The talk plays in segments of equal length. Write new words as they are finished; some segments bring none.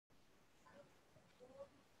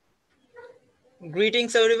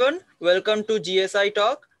Greetings everyone, welcome to GSI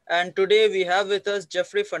Talk, and today we have with us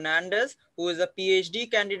Geoffrey Fernandez, who is a PhD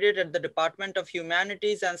candidate at the Department of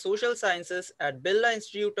Humanities and Social Sciences at Birla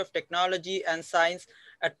Institute of Technology and Science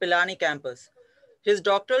at Pilani campus. His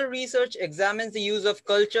doctoral research examines the use of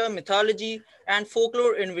culture, mythology, and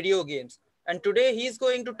folklore in video games. And today he's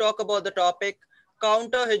going to talk about the topic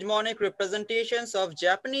counter-hegemonic representations of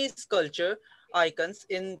Japanese culture icons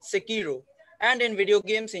in Sekiro and in video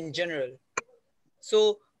games in general.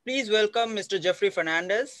 So please welcome Mr. Geoffrey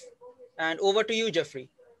Fernandez, and over to you,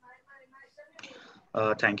 Geoffrey.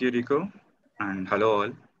 Thank you, Rico, and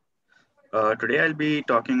hello all. Today I'll be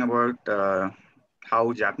talking about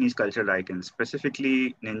how Japanese cultural icons,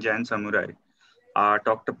 specifically ninja and samurai, are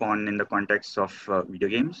talked upon in the context of video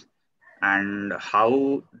games, and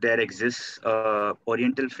how there exists a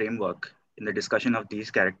Oriental framework in the discussion of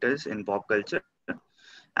these characters in pop culture,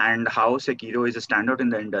 and how Sekiro is a standout in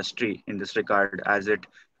the industry in this regard as it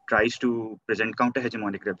tries to present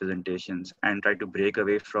counter-hegemonic representations and try to break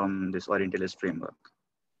away from this Orientalist framework.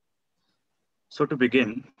 So to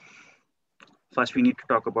begin, first we need to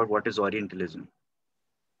talk about what is Orientalism.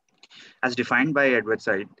 As defined by Edward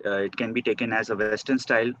Said, it can be taken as a Western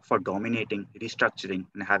style for dominating, restructuring,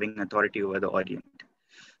 and having authority over the Orient.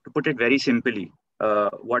 To put it very simply,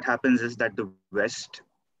 what happens is that the West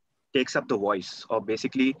takes up the voice, or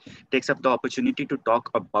basically takes up the opportunity to talk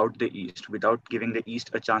about the East without giving the East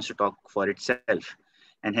a chance to talk for itself.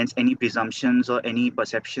 And hence any presumptions or any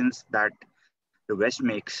perceptions that the West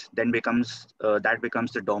makes then becomes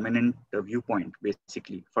the dominant viewpoint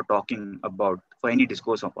basically for talking about for any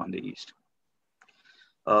discourse upon the East.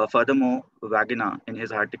 Furthermore, Wagner in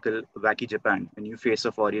his article Wacky Japan, A New Face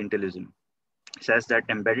of Orientalism, says that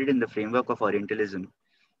embedded in the framework of Orientalism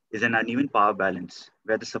is an uneven power balance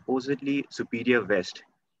where the supposedly superior West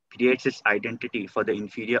creates its identity for the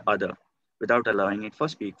inferior other without allowing it to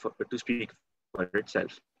speak for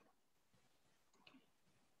itself.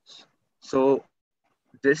 So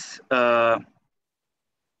this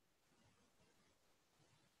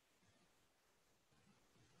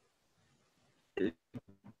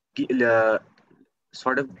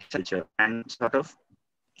sort of culture and sort of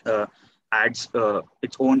adds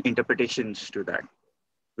its own interpretations to that,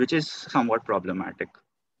 which is somewhat problematic.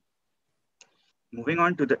 Moving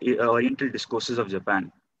on to the Oriental discourses of Japan.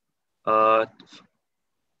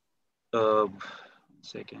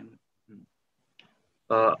 Second.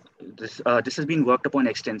 This has been worked upon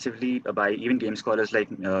extensively by even game scholars like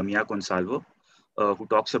Mia Consalvo, who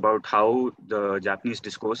talks about how the Japanese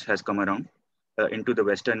discourse has come around into the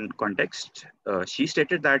Western context. She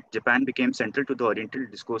stated that Japan became central to the Oriental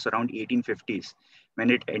discourse around 1850s when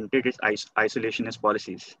it entered its isolationist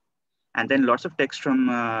policies. And then lots of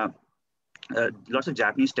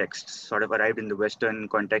Japanese texts sort of arrived in the Western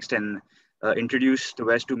context and introduced the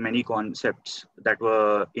West to many concepts that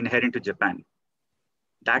were inherent to Japan.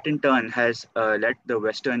 That in turn has led the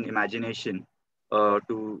Western imagination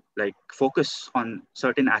to focus on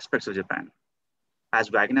certain aspects of Japan. As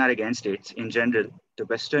Wagner again states, in general, the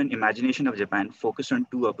Western imagination of Japan focused on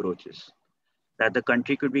two approaches: that the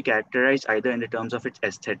country could be characterized either in the terms of its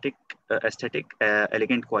aesthetic,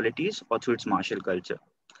 elegant qualities, or through its martial culture.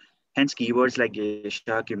 Hence, keywords like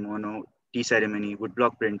geisha, kimono, tea ceremony,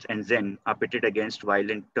 woodblock prints, and zen are pitted against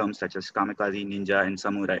violent terms such as kamikaze, ninja, and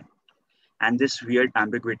samurai. And this weird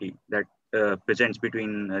ambiguity that presents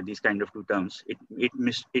between these kind of two terms,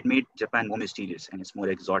 it made Japan more mysterious and it's more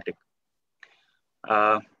exotic.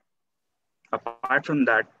 Apart from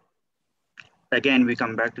that, again, we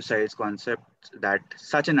come back to Said's concept that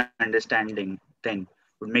such an understanding then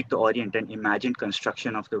would make the Orient an imagined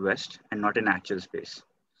construction of the West and not an actual space.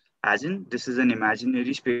 As in, this is an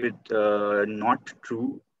imaginary space with not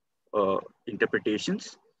true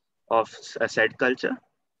interpretations of a said culture.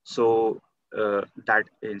 So that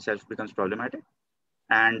in itself becomes problematic.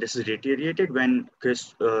 And this is reiterated when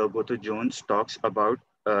Chris Goto-Jones talks about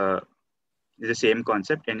the same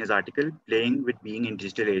concept in his article, Playing with Being in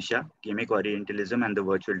Digital Asia, Gamic Orientalism and the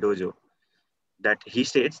Virtual Dojo. That he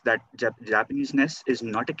states that Japaneseness is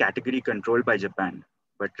not a category controlled by Japan,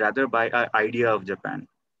 but rather by an idea of Japan.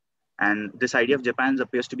 And this idea of Japan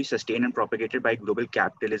appears to be sustained and propagated by global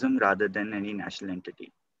capitalism rather than any national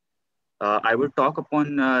entity. I will talk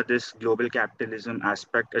upon this global capitalism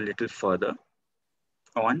aspect a little further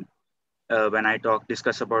on when I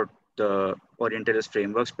discuss about the Orientalist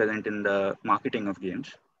frameworks present in the marketing of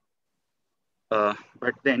games.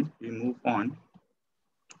 But then we move on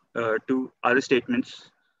to other statements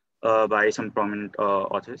by some prominent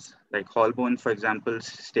authors. Like Holborn, for example,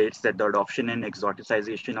 states that the adoption and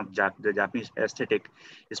exoticization of the Japanese aesthetic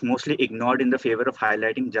is mostly ignored in the favor of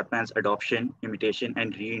highlighting Japan's adoption, imitation,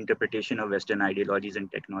 and reinterpretation of Western ideologies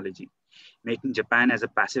and technology, making Japan as a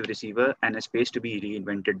passive receiver and a space to be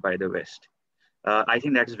reinvented by the West. I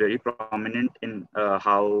think that is very prominent in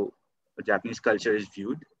how Japanese culture is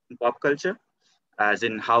viewed in pop culture, as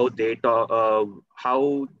in how they talk,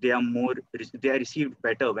 how they are received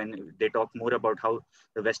better when they talk more about how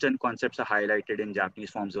the Western concepts are highlighted in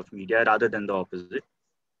Japanese forms of media rather than the opposite.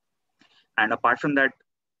 And apart from that,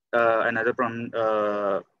 another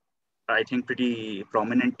I think pretty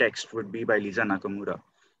prominent text would be by Lisa Nakamura,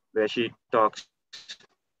 where she talks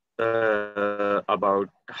about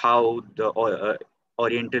how the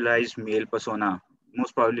Orientalized male persona,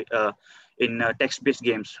 most probably in text-based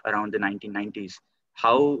games around the 1990s,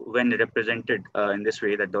 how when represented in this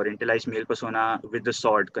way, that the Orientalized male persona with the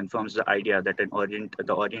sword confirms the idea that the Orient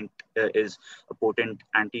is a potent,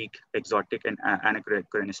 antique, exotic, and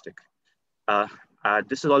anachronistic. Uh,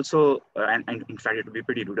 this is also, and in fact, it would be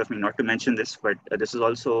pretty rude of me not to mention this, but this is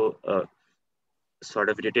also sort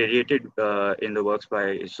of reiterated in the works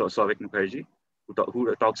by Souvik Mukherjee,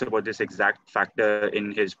 who talks about this exact factor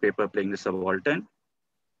in his paper, Playing the Subaltern.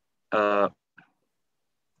 Uh,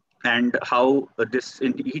 and how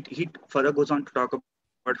he further goes on to talk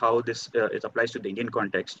about how this it applies to the Indian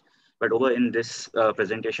context. But over in this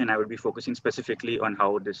presentation, I would be focusing specifically on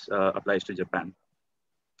how this applies to Japan.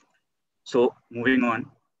 So moving on,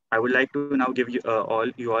 I would like to now give you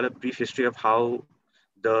all a brief history of how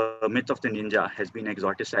the myth of the ninja has been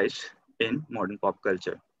exoticized in modern pop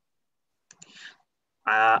culture.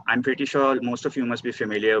 I'm pretty sure most of you must be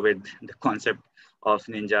familiar with the concept of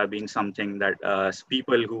ninja being something that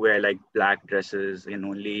people who wear like black dresses and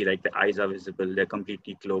only like the eyes are visible, they're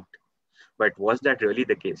completely cloaked. But was that really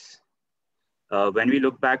the case? When we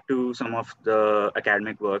look back to some of the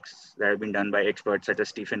academic works that have been done by experts such as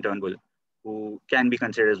Stephen Turnbull, who can be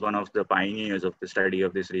considered as one of the pioneers of the study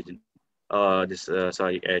of this region,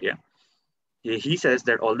 area. He says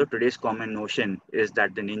that although today's common notion is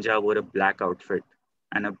that the ninja wore a black outfit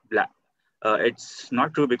and a black, it's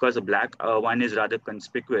not true, because a black one is rather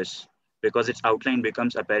conspicuous because its outline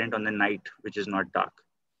becomes apparent on the night, which is not dark.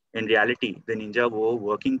 In reality, the ninja wore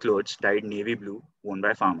working clothes dyed navy blue, worn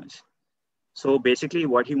by farmers. So basically,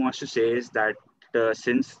 what he wants to say is that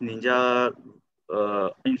since ninja,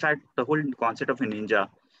 in fact, the whole concept of a ninja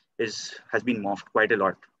has been morphed quite a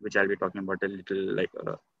lot, which I'll be talking about a little like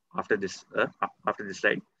after this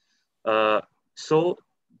slide. So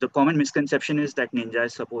the common misconception is that ninja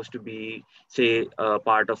is supposed to be, say,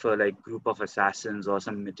 part of a like group of assassins or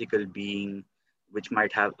some mythical being, which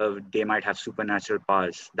might have they might have supernatural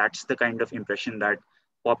powers. That's the kind of impression that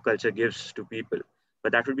pop culture gives to people.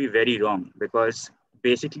 But that would be very wrong, because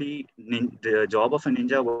basically the job of a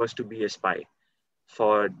ninja was to be a spy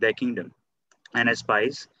for their kingdom. And as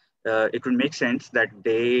spies, it would make sense that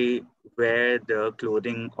they wear the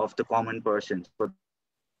clothing of the common person so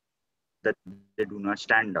that they do not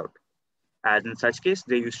stand out. As in such case,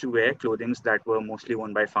 they used to wear clothing that were mostly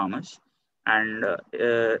worn by farmers. And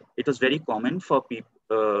it was very common for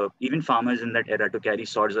even farmers in that era to carry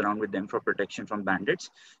swords around with them for protection from bandits.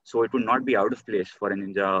 So it would not be out of place for a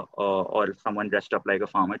ninja or someone dressed up like a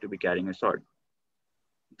farmer to be carrying a sword.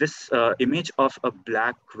 This image of a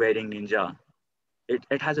black wearing ninja,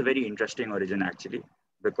 it has a very interesting origin actually,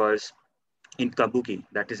 because in Kabuki,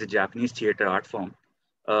 that is a Japanese theater art form,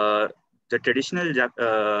 uh, the traditional,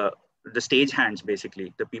 the stage hands,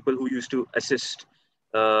 basically, the people who used to assist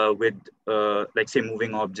with, like, say,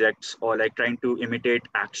 moving objects or like trying to imitate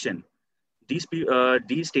action. These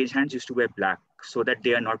stage hands used to wear black so that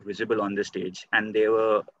they are not visible on the stage, and they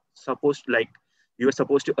were supposed like you were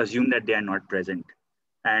supposed to assume that they are not present.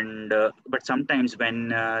 And but sometimes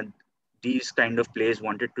when these kind of plays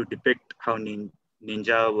wanted to depict how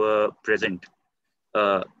ninja were present,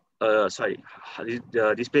 uh, sorry,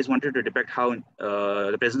 these plays wanted to depict how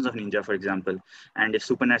the presence of ninja, for example, and if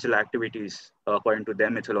supernatural activities, according to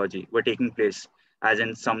their mythology, were taking place, as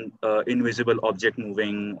in some invisible object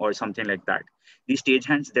moving or something like that. These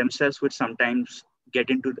stagehands themselves would sometimes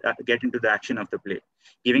get into the action of the play,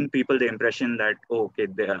 giving people the impression that, oh, okay,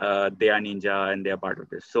 they are ninja and they are part of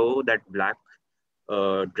this. So that black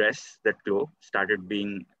dress, that cloak, started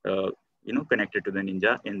being connected to the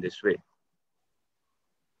ninja in this way.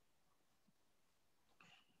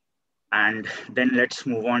 And then let's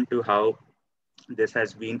move on to how this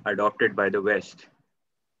has been adopted by the West.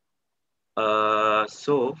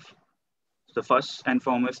 So the first and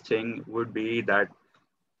foremost thing would be that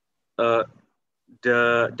uh,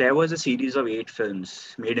 There was a series of 8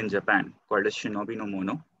 films made in Japan called as Shinobi no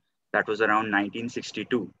Mono that was around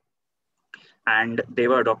 1962, and they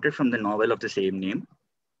were adopted from the novel of the same name.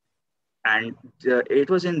 And it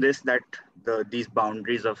was in this that these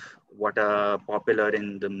boundaries of what are popular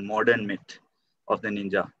in the modern myth of the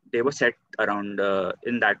ninja, they were set around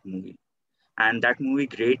in that movie. And that movie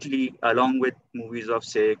greatly, along with movies of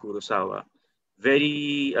say Kurosawa,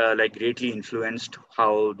 very like greatly influenced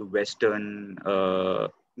how the Western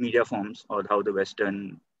media forms or how the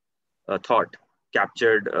Western thought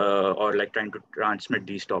captured or like trying to transmit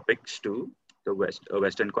these topics to the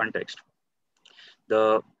Western context.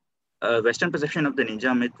 The Western perception of the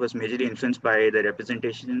ninja myth was majorly influenced by their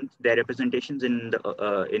representations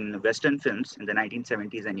in Western films in the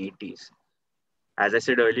 1970s and 80s. As I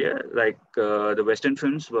said earlier, like the Western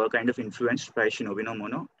films were kind of influenced by Shinobi no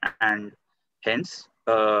Mono, and hence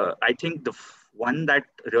I think one that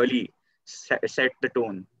really set the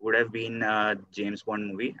tone would have been James Bond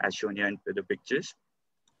movie, as shown here in the pictures,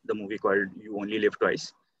 the movie called You Only Live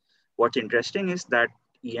Twice. What's interesting is that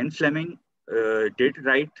Ian Fleming did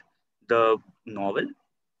write the novel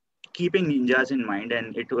keeping ninjas in mind,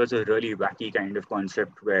 and it was a really wacky kind of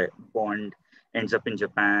concept where Bond ends up in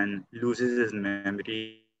Japan, loses his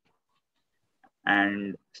memory,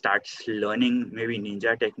 and starts learning maybe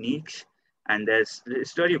ninja techniques. And it's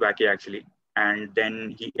really wacky actually. And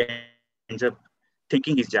then he ends up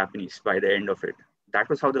thinking he's Japanese by the end of it. That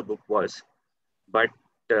was how the book was. But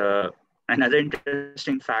another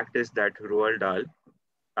interesting fact is that Roald Dahl,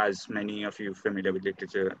 as many of you familiar with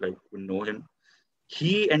literature like would know him,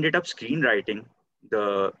 he ended up screenwriting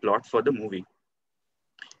the plot for the movie.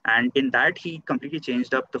 And in that, he completely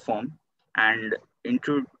changed up the form and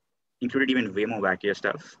included even way more wackier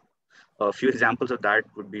stuff. A few examples of that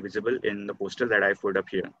would be visible in the poster that I've put up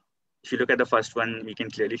here. If you look at the first one, we can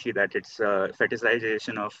clearly see that it's a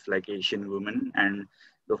fetishization of like Asian women and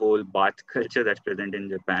the whole bath culture that's present in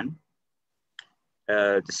Japan.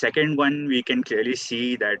 The second one, we can clearly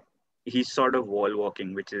see that he's sort of wall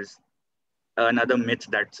walking, which is another myth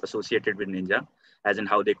that's associated with ninja, as in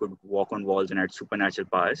how they could walk on walls and had supernatural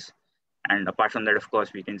powers. And apart from that, of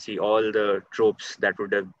course, we can see all the tropes that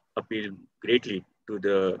would have appealed greatly to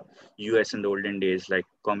the US in the olden days, like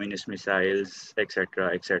communist missiles,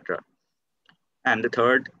 etc., etc. And the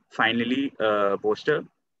third, finally, poster,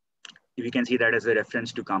 we can see that as a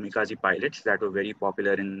reference to kamikaze pilots that were very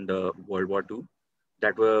popular in the World War II,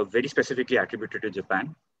 that were very specifically attributed to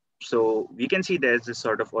Japan. So we can see there's this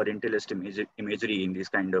sort of Orientalist imagery in these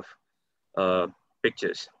kind of uh,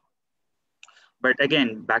 pictures. But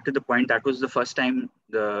again, back to the point, that was the first time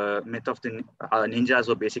the myth of the ninjas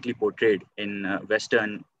were basically portrayed in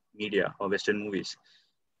Western media or Western movies.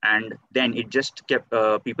 And then it just kept,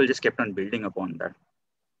 people just kept on building upon that.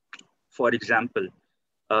 For example,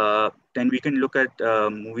 then we can look at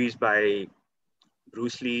movies by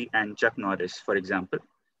Bruce Lee and Chuck Norris, for example,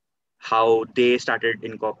 how they started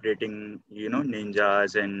incorporating,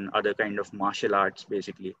 ninjas and other kind of martial arts,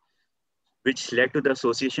 basically, which led to the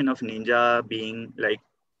association of ninja being like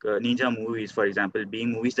ninja movies, for example,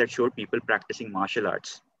 being movies that showed people practicing martial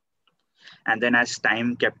arts. And then as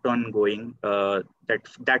time kept on going,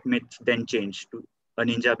 that myth then changed to a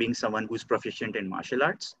ninja being someone who's proficient in martial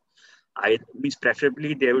arts. I means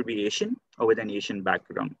preferably they would be Asian or with an Asian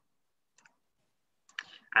background.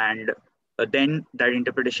 And then that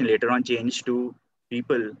interpretation later on changed to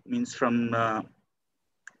people means from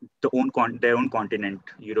their own continent,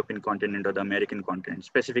 European continent or the American continent,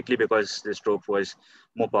 specifically because this trope was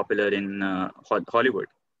more popular in Hollywood.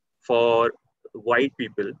 For white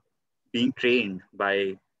people being trained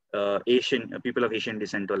by Asian people of Asian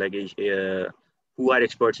descent or like who are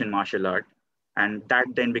experts in martial art, and that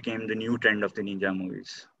then became the new trend of the ninja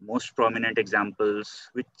movies. Most prominent examples,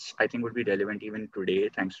 which I think would be relevant even today,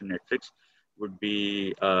 thanks to Netflix, would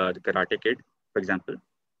be the Karate Kid, for example,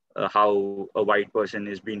 how a white person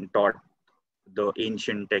is being taught the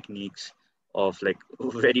ancient techniques of like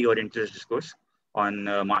very Orientalist discourse on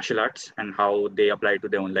martial arts and how they apply to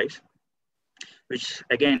their own lives. Which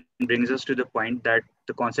again brings us to the point that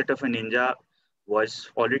the concept of a ninja was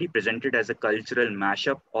already presented as a cultural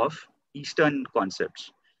mashup of Eastern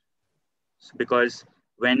concepts. Because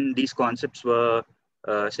when these concepts were,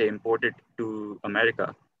 say, imported to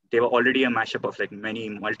America, they were already a mashup of like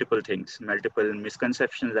multiple things, multiple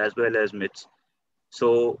misconceptions as well as myths.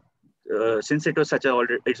 So since it's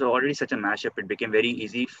already such a mashup, it became very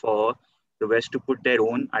easy for the West to put their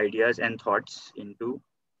own ideas and thoughts into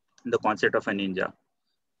the concept of a ninja,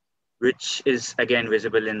 which is again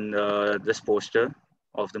visible in this poster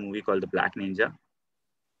of the movie called The Black Ninja.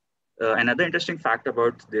 Another interesting fact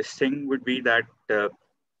about this thing would be that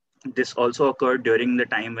this also occurred during the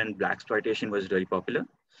time when blaxploitation was really popular.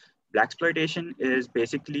 Blaxploitation is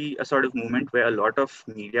basically a sort of movement where a lot of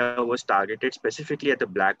media was targeted specifically at the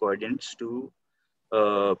black audience to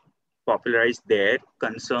uh, popularize their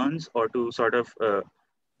concerns or to sort of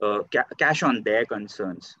cash on their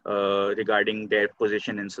concerns regarding their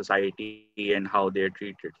position in society and how they're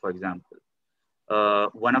treated, for example.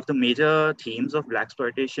 One of the major themes of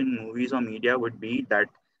blaxploitation movies or media would be that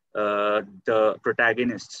the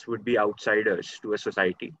protagonists would be outsiders to a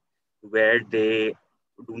society where they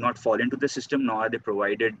do not fall into the system nor are they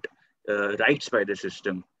provided rights by the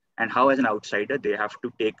system, and how as an outsider they have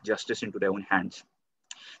to take justice into their own hands.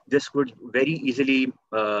 This could very easily,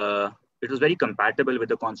 it was very compatible with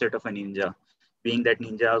the concept of a ninja, being that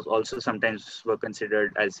ninjas also sometimes were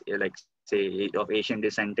considered as like say of Asian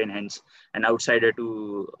descent and hence an outsider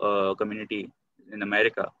to community in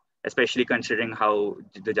America, especially considering how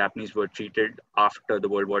the Japanese were treated after the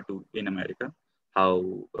World War II in America, how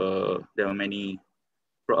there were many,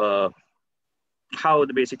 uh, how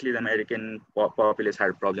basically the American populace had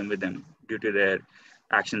a problem with them due to their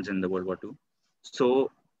actions in the World War II.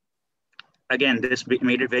 So again, this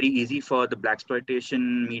made it very easy for the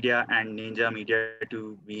blaxploitation media and ninja media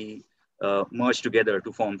to be merged together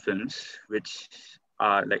to form films, which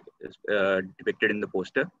are like depicted in the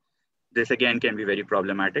poster. This again can be very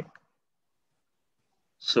problematic.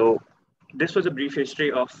 So this was a brief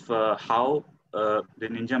history of how the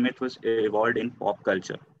ninja myth was evolved in pop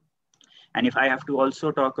culture. And if I have to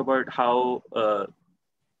also talk about how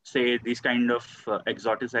say these kind of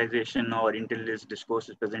exoticization or orientalist discourse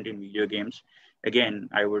is present in video games, again,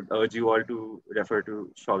 I would urge you all to refer to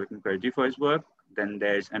Souvik Mukherjee for his work. Then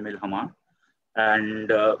there's Emil Hama and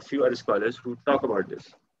a few other scholars who talk about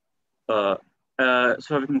this. Uh,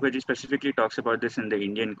 Souvik Mukherjee specifically talks about this in the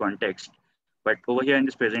Indian context. But over here in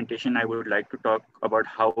this presentation, I would like to talk about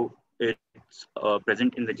how it's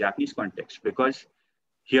present in the Japanese context, because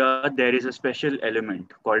here there is a special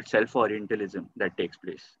element called self-Orientalism that takes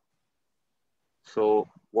place. So,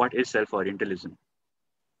 what is self Orientalism?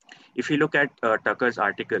 If you look at Tucker's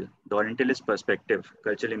article, The Orientalist Perspective,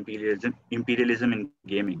 Cultural Imperialism in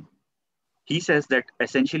Gaming, he says that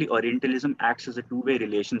essentially Orientalism acts as a two-way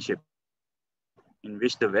relationship in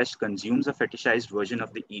which the West consumes a fetishized version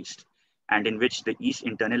of the East, and in which the East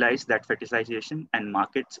internalizes that fetishization and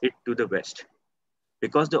markets it to the West.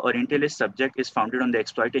 Because the Orientalist subject is founded on the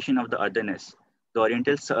exploitation of the otherness, the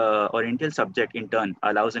Oriental subject in turn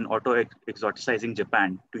allows an auto-exoticizing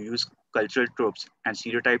Japan to use cultural tropes and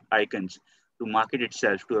stereotype icons to market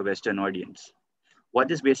itself to a Western audience. What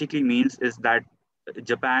this basically means is that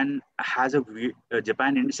Japan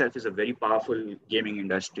in itself is a very powerful gaming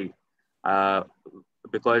industry, uh,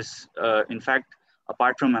 because in fact,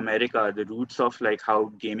 apart from America, the roots of like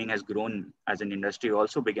how gaming has grown as an industry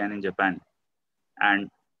also began in Japan. And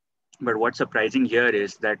but what's surprising here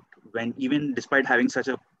is that when even despite having such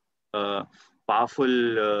a uh,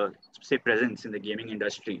 powerful say presence in the gaming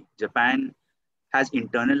industry, Japan has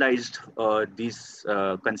internalized these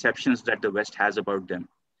conceptions that the West has about them,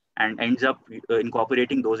 and ends up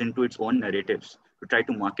incorporating those into its own narratives to try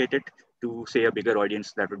to market it to say a bigger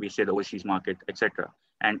audience, that would be say the overseas market, etc.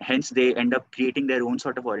 And hence they end up creating their own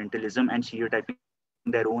sort of Orientalism and stereotyping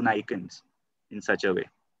their own icons in such a way.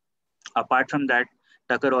 Apart from that,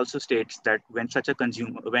 Tucker also states that when such a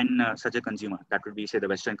consumer, that would be say the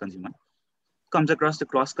Western consumer, comes across the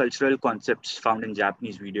cross-cultural concepts found in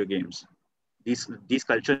Japanese video games, these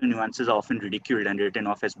cultural nuances are often ridiculed and written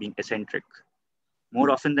off as being eccentric. More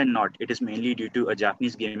often than not, it is mainly due to a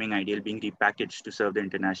Japanese gaming ideal being repackaged to serve the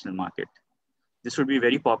international market. This would be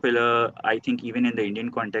very popular, I think, even in the Indian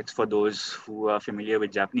context for those who are familiar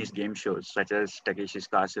with Japanese game shows, such as Takeshi's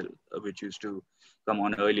Castle, which used to come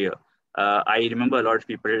on earlier. I remember a lot of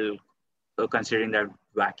people considering that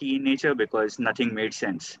wacky in nature because nothing made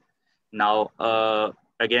sense. Now,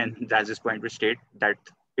 again, that's this point to state that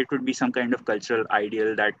it would be some kind of cultural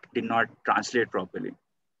ideal that did not translate properly.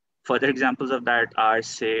 Further examples of that are,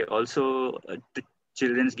 say, also the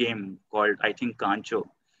children's game called, I think, Kancho,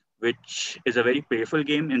 which is a very playful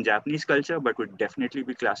game in Japanese culture, but would definitely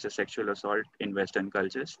be classed as sexual assault in Western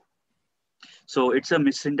cultures. So it's a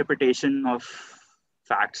misinterpretation of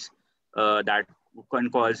facts that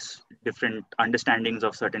can cause different understandings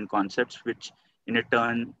of certain concepts, which in a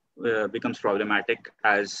turn becomes problematic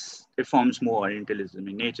as it forms more Orientalism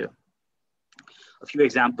in nature. A few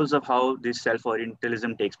examples of how this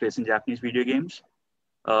self-Orientalism takes place in Japanese video games.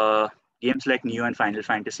 Uh, Games like Neo and Final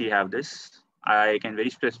Fantasy have this. I can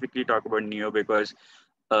very specifically talk about Neo because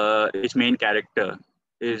its main character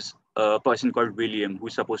is a person called William,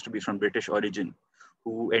 who's supposed to be from British origin,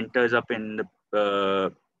 who enters up in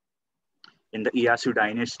the Ieyasu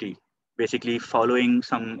dynasty, basically following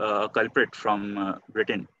some culprit from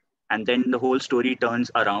Britain. And then the whole story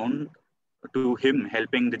turns around to him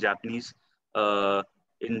helping the Japanese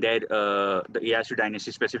in their the Ieyasu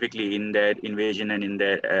dynasty, specifically in their invasion and in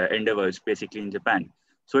their endeavors, basically in Japan.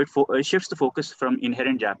 So it shifts the focus from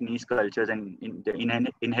inherent Japanese cultures and in the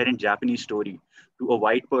inherent Japanese story to a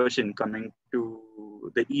white person coming to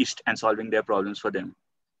the East and solving their problems for them.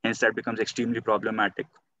 Hence, that becomes extremely problematic.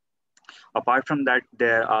 Apart from that,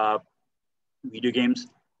 there are video games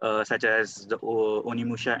such as the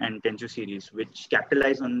Onimusha and Tenchu series, which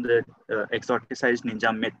capitalize on the exoticized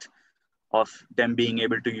ninja myth of them being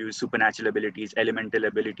able to use supernatural abilities, elemental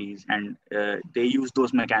abilities, and they use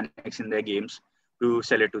those mechanics in their games to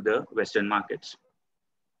sell it to the Western markets.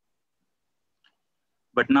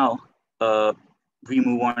 But now we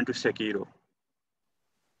move on to Sekiro.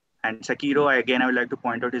 And Sekiro, again, I would like to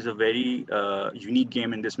point out, is a very unique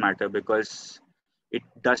game in this matter because it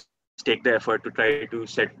does take the effort to try to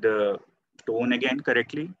set the tone again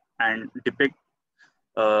correctly and depict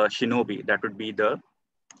shinobi, that would be the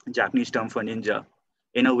Japanese term for ninja,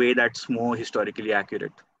 in a way that's more historically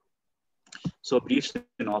accurate. So, a brief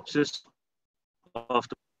synopsis of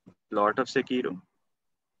the plot of Sekiro.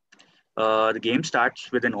 The game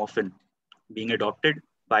starts with an orphan being adopted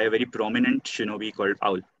by a very prominent shinobi called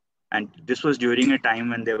Owl. And this was during a time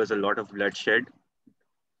when there was a lot of bloodshed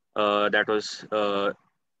that was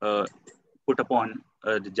put upon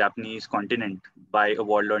the Japanese continent by a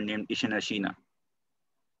warlord named Isshin Ashina.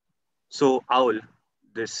 So Owl,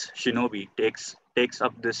 this shinobi, takes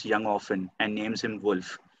up this young orphan and names him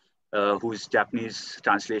Wolf, whose Japanese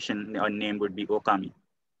translation or name would be Okami.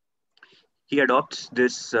 He adopts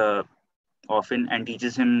this orphan and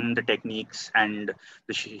teaches him the techniques and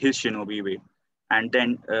his shinobi way. And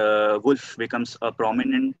then Wolf becomes a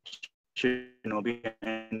prominent shinobi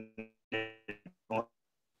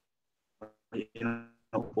in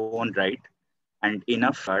own right, and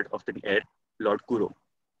enough part of the air, Lord Kuro.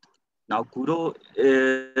 Now, Kuro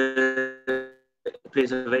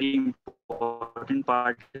plays a very important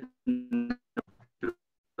part in the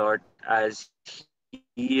plot as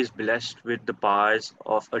he is blessed with the powers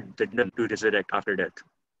of the to resurrect after death.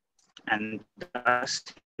 And thus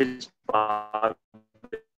his power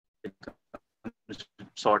becomes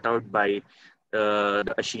sought out by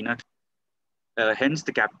the Ashina. Hence,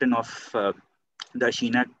 the captain of the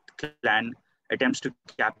Ashina clan attempts to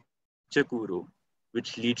capture Kuro,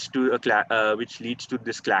 which leads to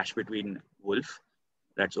this clash between Wolf,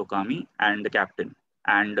 that's Okami, and the captain.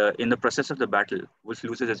 And in the process of the battle, Wolf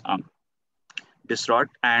loses his arm. Distraught,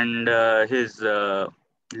 and his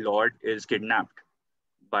lord is kidnapped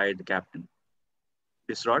by the captain.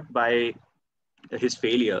 Distraught by his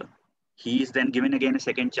failure, he is then given again a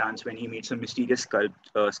second chance when he meets a mysterious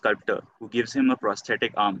sculptor who gives him a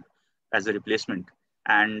prosthetic arm as a replacement,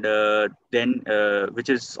 and then which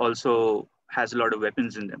is also has a lot of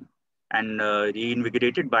weapons in them. And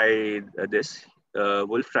reinvigorated by this,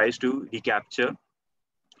 Wolf tries to recapture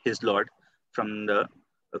his lord from the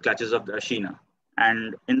clutches of the Ashina.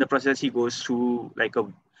 And in the process, he goes through like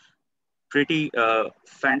a pretty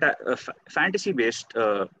fantasy-based,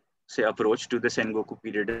 say, approach to the Sengoku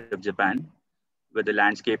period of Japan, where the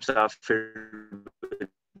landscapes are filled with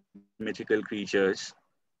mythical creatures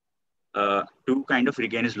to kind of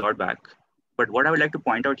regain his lord back. But what I would like to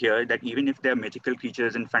point out here that even if there are mythical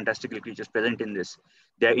creatures and fantastical creatures present in this,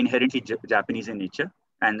 they are inherently Japanese in nature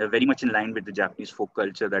and they're very much in line with the Japanese folk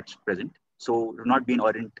culture that's present. So not be an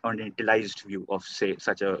orientalized view of, say,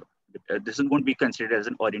 such a, this won't be considered as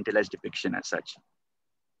an orientalized depiction as such.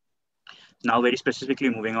 Now, very specifically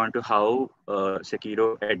moving on to how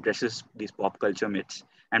Sekiro addresses these pop culture myths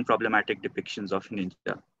and problematic depictions of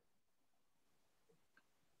ninja.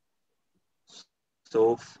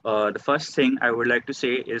 So the first thing I would like to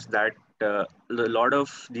say is that a lot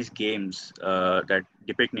of these games that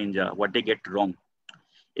depict ninja, what they get wrong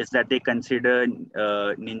is that they consider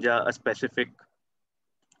ninja a specific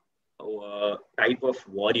type of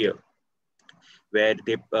warrior where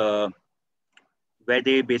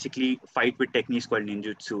they basically fight with techniques called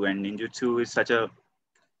ninjutsu, and ninjutsu is such a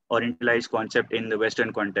orientalized concept in the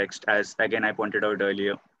Western context, as again I pointed out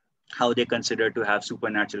earlier, how they consider to have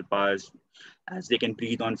supernatural powers, as they can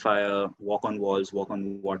breathe on fire, walk on walls, walk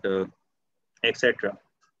on water, etc.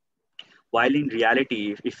 While in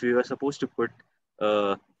reality, if we were supposed to put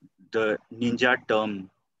the ninja term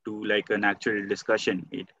to like an actual discussion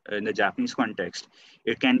in the Japanese context,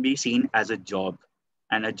 it can be seen as a job,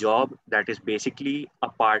 and a job that is basically a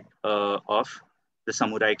part of the the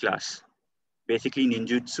samurai class. Basically,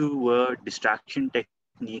 ninjutsu were distraction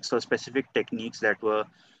techniques or specific techniques that were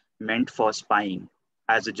meant for spying,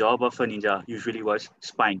 as the job of a ninja usually was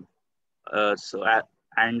spying.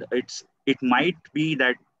 And it might be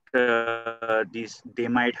that they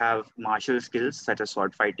might have martial skills such as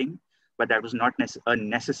sword fighting, but that was not a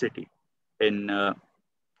necessity in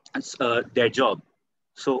their job.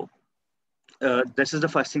 So this is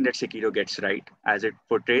the first thing that Sekiro gets right, as it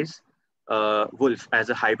portrays Wolf as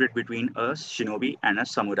a hybrid between a shinobi and a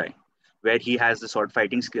samurai, where he has the sword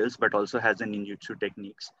fighting skills but also has the ninjutsu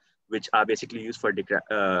techniques, which are basically used for,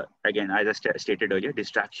 again, as I stated earlier,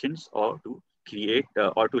 distractions or to create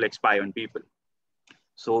or to like spy on people.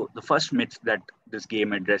 So the first myth that this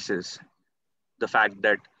game addresses, the fact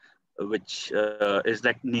that which is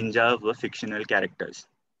that ninja were fictional characters.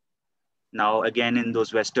 Now, again, in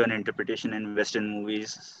those Western interpretation and Western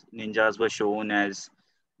movies, ninjas were shown as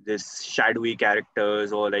this shadowy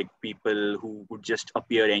characters or like people who could just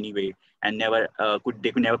appear anyway and never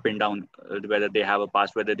could never pin down whether they have a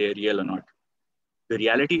past, whether they're real or not. The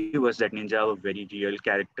reality was that ninja were very real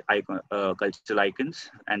character cultural icons,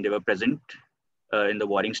 and they were present in the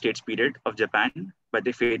Warring States period of Japan, but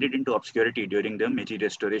they faded into obscurity during the Meiji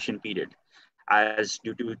Restoration period, as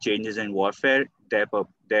due to changes in warfare, their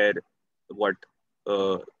what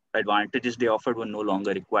uh, advantages they offered were no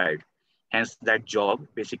longer required. Hence, that job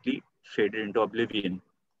basically faded into oblivion.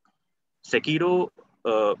 Sekiro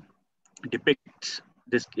depicts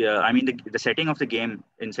this. I mean, the setting of the game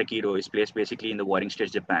in Sekiro is placed basically in the Warring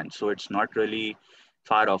States, Japan. So it's not really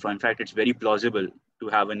far off. In fact, it's very plausible to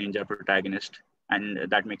have a ninja protagonist, and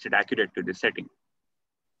that makes it accurate to the setting.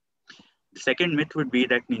 The second myth would be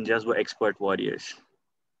that ninjas were expert warriors.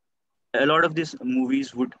 A lot of these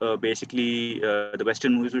movies would the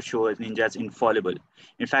Western movies would show as ninjas infallible.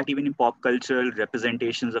 In fact, even in pop cultural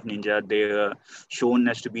representations of ninja, they are shown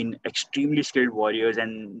as to be extremely skilled warriors,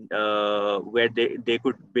 and where they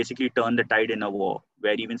could basically turn the tide in a war,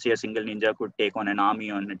 where even say a single ninja could take on an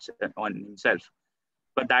army on himself.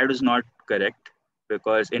 But that is not correct,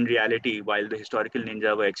 because in reality, while the historical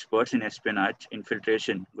ninja were experts in espionage,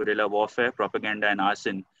 infiltration, guerrilla warfare, propaganda, and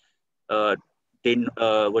arson, uh, they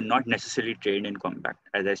were not necessarily trained in combat,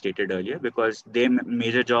 as I stated earlier, because their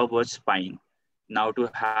major job was spying. Now, to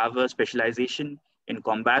have a specialization in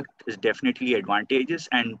combat is definitely advantageous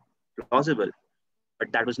and plausible,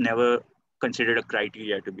 but that was never considered a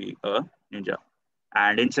criteria to be a ninja.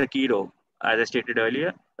 And in Sekiro, as I stated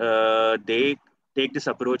earlier, they take this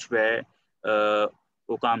approach where uh,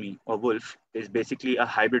 Okami or Wolf is basically a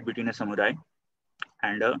hybrid between a samurai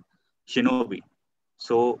and a shinobi.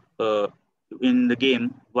 So, in the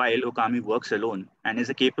game, while Okami works alone and is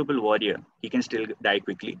a capable warrior, he can still die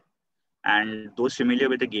quickly. And those familiar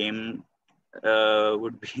with the game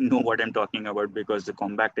would be, know what I'm talking about, because the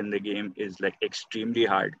combat in the game is like extremely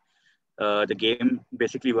hard. The game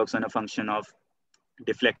basically works on a function of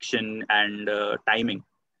deflection and timing.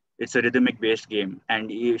 It's a rhythmic based game,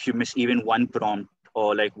 and if you miss even one prompt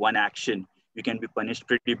or like one action, you can be punished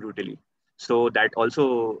pretty brutally. So that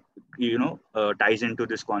also ties into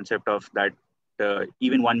this concept of that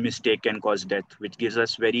even one mistake can cause death, which gives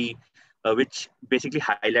us which basically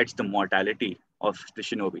highlights the mortality of the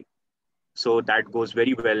shinobi. So that goes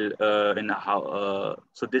very well in how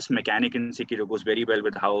so this mechanic in Sekiro goes very well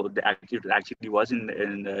with how it actually was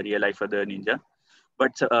in the real life for the ninja.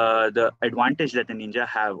 But the advantage that the ninja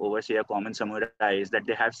have over, say, a common samurai is that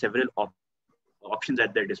they have several options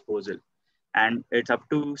at their disposal. And it's up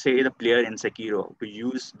to, say, the player in Sekiro to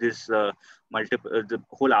use this the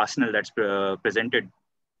whole arsenal that's presented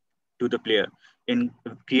to the player in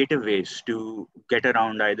creative ways to get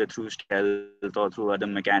around either through stealth or through other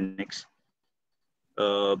mechanics,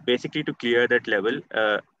 basically to clear that level.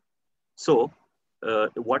 So,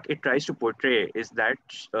 what it tries to portray is that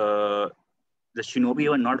the shinobi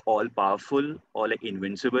were not all powerful or like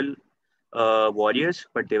invincible warriors,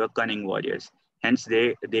 but they were cunning warriors. Hence,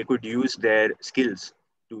 they could use their skills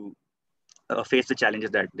to face the challenges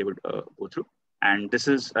that they would go through. And this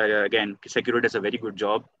is again, Sekiro does a very good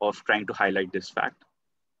job of trying to highlight this fact.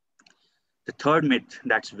 The third myth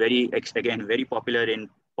that's again very popular in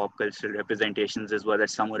pop cultural representations is that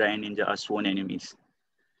samurai and ninja are sworn enemies.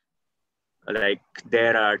 Like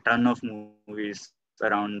there are a ton of movies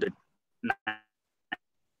around the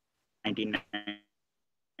 1990s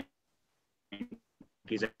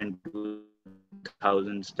and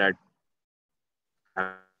 2000s that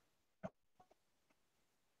have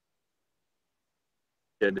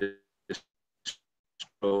this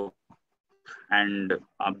trope and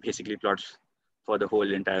basically plots for the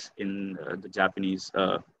whole entire in the Japanese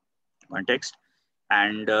context.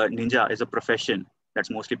 And ninja is a profession that's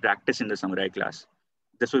mostly practiced in the samurai class.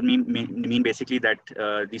 This would mean basically that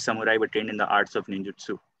the samurai were trained in the arts of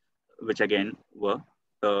ninjutsu, which again were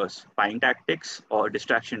spying tactics or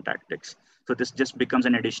distraction tactics. So this just becomes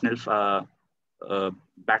an additional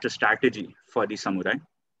battle strategy for the samurai.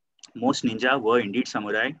 Most ninja were indeed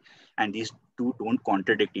samurai, and these two don't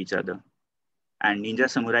contradict each other. And ninja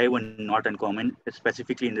samurai were not uncommon,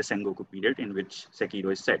 specifically in the Sengoku period in which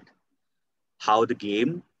Sekiro is set. How the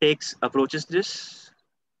game takes approaches this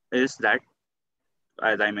is that,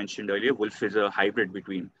 as I mentioned earlier, Wolf is a hybrid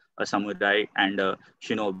between a samurai and a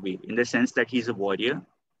shinobi in the sense that he's a warrior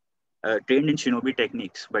trained in shinobi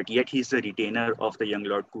techniques, but yet he's the retainer of the young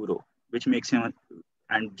Lord Kuro, which makes him,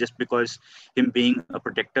 and just because him being a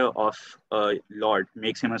protector of a lord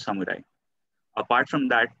makes him a samurai. Apart from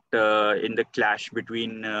that, in the clash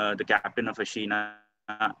between the captain of Ashina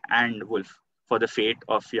and Wolf for the fate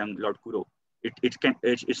of young Lord Kuro,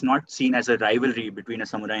 it's not seen as a rivalry between a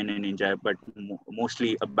samurai and a ninja, but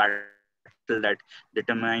mostly a battle that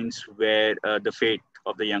determines where the fate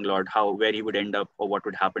of the young lord, where he would end up, or what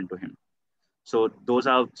would happen to him. So those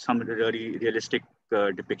are some really realistic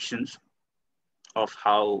depictions of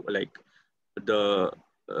how the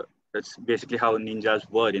that's basically how ninjas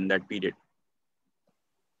were in that period.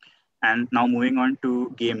 And now moving on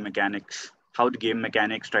to game mechanics, how the game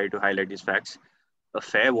mechanics try to highlight these facts. A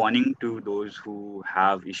fair warning to those who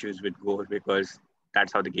have issues with gore, because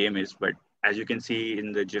that's how the game is. But as you can see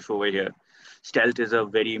in the GIF over here, stealth is a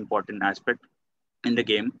very important aspect in the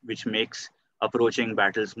game, which makes approaching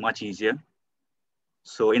battles much easier.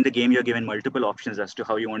 So in the game, you're given multiple options as to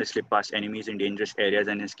how you want to slip past enemies in dangerous areas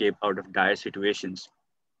and escape out of dire situations.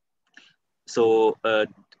 So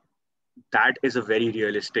that is a very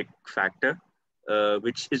realistic factor,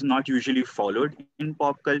 which is not usually followed in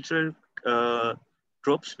pop culture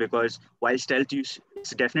tropes, because while stealth use is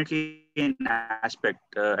definitely an aspect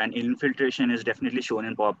and infiltration is definitely shown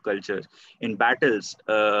in pop cultures, in battles,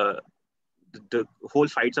 the whole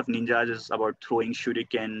fights of ninjas is about throwing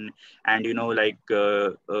shuriken and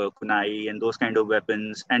kunai and those kind of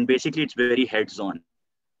weapons, and basically it's very heads on.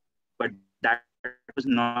 But that was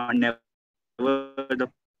not never the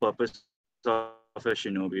purpose of a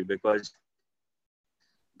shinobi, because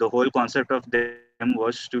the whole concept of them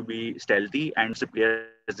was to be stealthy and give the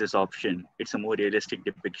players this option. It's a more realistic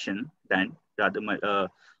depiction than the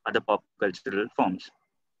other pop cultural forms.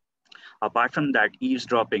 Apart from that,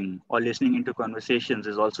 eavesdropping or listening into conversations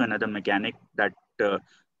is also another mechanic that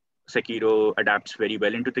Sekiro adapts very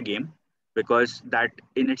well into the game, because that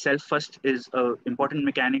in itself first is a important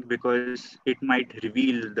mechanic, because it might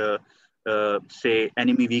reveal the say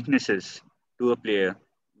enemy weaknesses to a player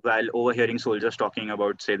while overhearing soldiers talking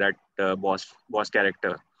about, say, that boss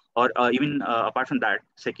character. Or even apart from that,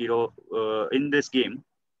 Sekiro in this game,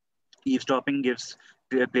 eavesdropping gives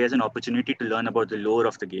players an opportunity to learn about the lore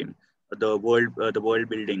of the game, the world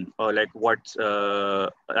building, or like what's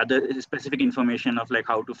other specific information of like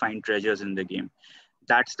how to find treasures in the game.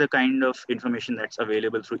 That's the kind of information that's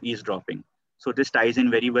available through eavesdropping. So this ties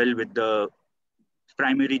in very well with the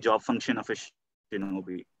primary job function of a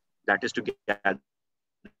shinobi, that is to gather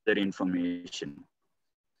information.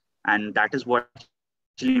 And that is what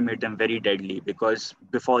actually made them very deadly, because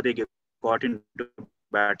before they got into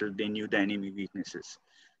battle, they knew the enemy weaknesses.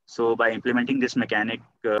 So by implementing this mechanic,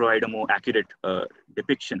 Sekiro provide a more accurate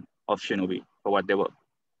depiction of shinobi for what they were.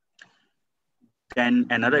 Then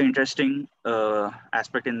another interesting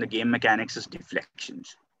aspect in the game mechanics is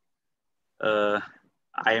deflections. Uh,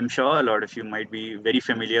 I am sure a lot of you might be very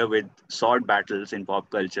familiar with sword battles in pop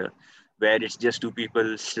culture, where it's just two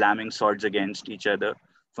people slamming swords against each other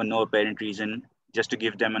for no apparent reason, just to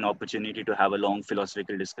give them an opportunity to have a long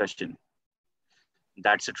philosophical discussion.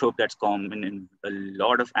 That's a trope that's common in a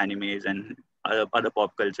lot of animes and other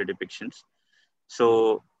pop culture depictions.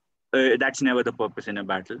 So that's never the purpose in a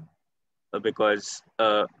battle, because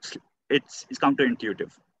it's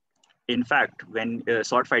counterintuitive. In fact, when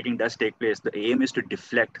sword fighting does take place, the aim is to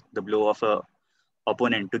deflect the blow of a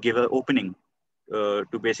opponent to give an opening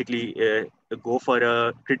to basically go for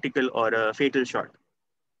a critical or a fatal shot.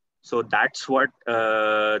 So that's what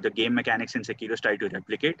the game mechanics in Sekiro try to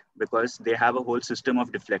replicate, because they have a whole system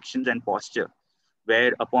of deflections and posture,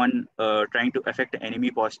 where upon trying to affect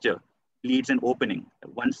enemy posture leads an opening.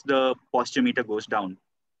 Once the posture meter goes down,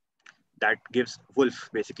 that gives Wolf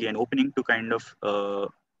basically an opening to kind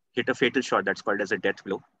of hit a fatal shot that's called as a death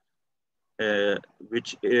blow,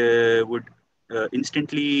 which would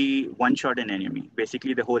instantly one-shot an enemy.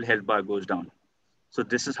 Basically, the whole health bar goes down. So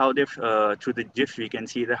this is how they've, through the GIF, we can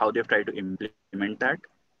see how they've tried to implement that.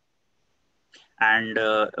 And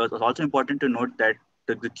it's also important to note that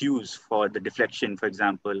the cues for the deflection, for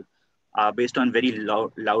example, are based on very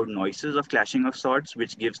loud noises of clashing of swords,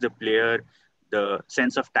 which gives the player the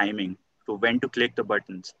sense of timing to when to click the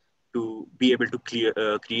buttons to be able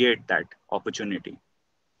to create that opportunity.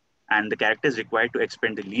 And the character is required to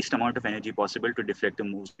expend the least amount of energy possible to deflect the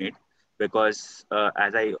moves made. Because,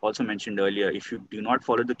 as I also mentioned earlier, if you do not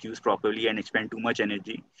follow the cues properly and expend too much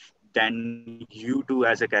energy, then you too,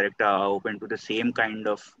 as a character, are open to the same kind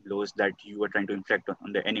of blows that you are trying to inflict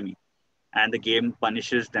on the enemy. And the game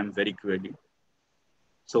punishes them very cruelly.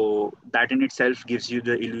 So, that in itself gives you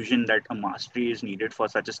the illusion that a mastery is needed for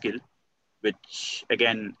such a skill, which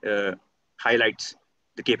again highlights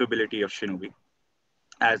the capability of Shinobi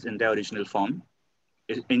as in their original form,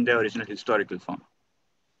 in their original historical form.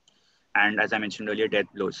 And as I mentioned earlier, death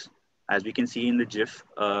blows. As we can see in the GIF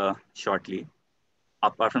shortly,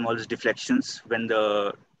 apart from all these deflections, when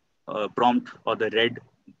the prompt or the red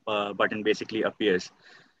button basically appears,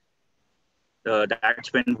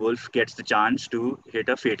 that's when Wolf gets the chance to hit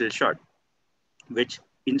a fatal shot, which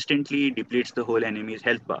instantly depletes the whole enemy's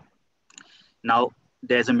health bar. Now,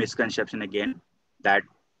 there's a misconception again that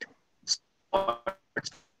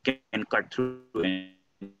swords can cut through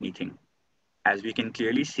anything. As we can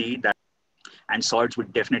clearly see that, and swords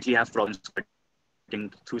would definitely have problems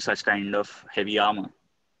cutting through such kind of heavy armor.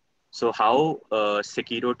 So how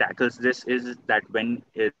Sekiro tackles this is that when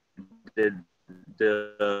the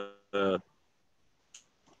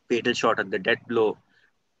fatal shot or the death blow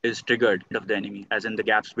is triggered of the enemy, as in the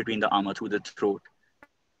gaps between the armor through the throat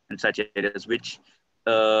and such areas, which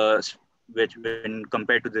when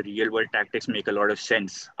compared to the real world tactics make a lot of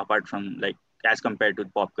sense, apart from like as compared to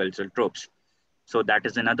pop cultural tropes. So that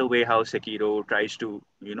is another way how Sekiro tries to,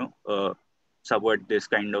 subvert this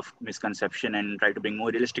kind of misconception and try to bring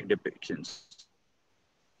more realistic depictions.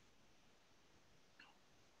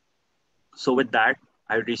 So with that,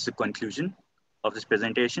 I reached the conclusion of this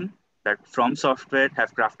presentation that From Software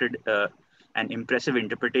have crafted an impressive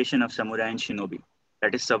interpretation of samurai and shinobi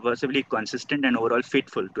that is subversively consistent and overall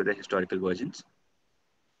faithful to the historical versions.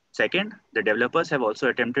 Second, the developers have also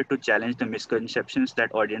attempted to challenge the misconceptions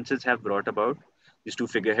that audiences have brought about these two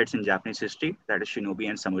figureheads in Japanese history, that is shinobi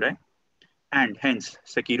and samurai. And hence,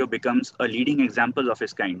 Sekiro becomes a leading example of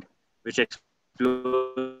its kind, which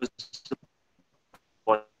explores the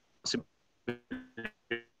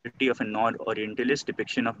possibility of a non-Orientalist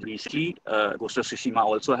depiction of the Japanese culture. Recently, Ghost of Tsushima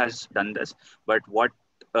also has done this, but what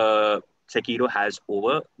Sekiro has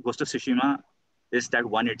over Ghost of Tsushima is that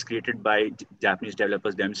one, it's created by Japanese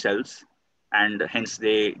developers themselves, and hence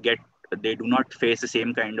they do not face the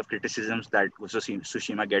same kind of criticisms that Ghost of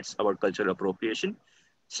Tsushima gets about cultural appropriation.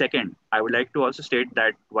 Second, I would like to also state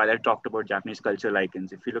that while I talked about Japanese cultural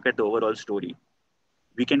icons, if you look at the overall story,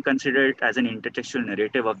 we can consider it as an intertextual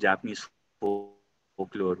narrative of Japanese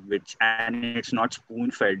folklore, which, and it's not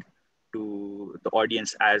spoon fed to the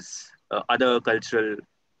audience as other cultural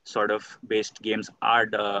sort of based games are,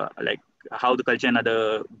 like how the culture and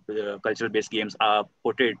other cultural based games are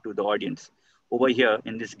portrayed to the audience. Over here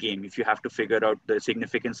in this game, if you have to figure out the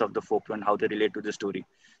significance of the folklore and how they relate to the story,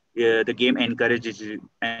 the game encourages you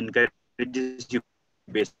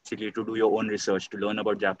basically to do your own research to learn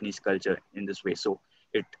about Japanese culture in this way. So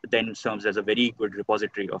it then serves as a very good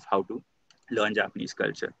repository of how to learn Japanese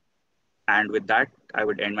culture. And with that, I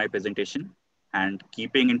would end my presentation. And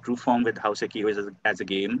keeping in true form with how Sekiro is as a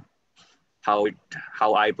game, how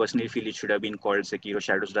I personally feel it should have been called Sekiro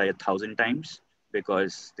Shadows Die 1,000 times,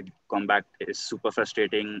 because the combat is super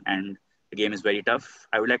frustrating and the game is very tough.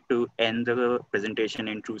 I would like to end the presentation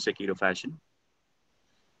in true Sekiro fashion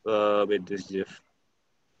with this GIF.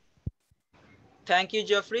 Thank you,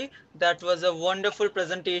 Geoffrey. That was a wonderful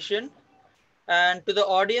presentation. And to the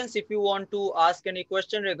audience, if you want to ask any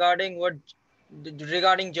question regarding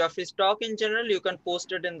Geoffrey's talk in general, you can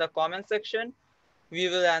post it in the comment section. We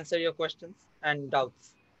will answer your questions and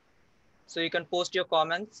doubts. So you can post your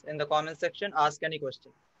comments in the comment section, ask any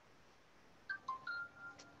question.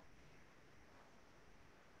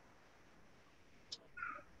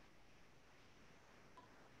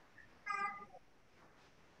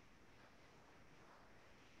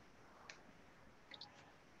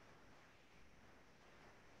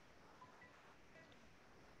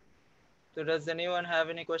 So does anyone have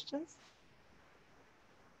any questions?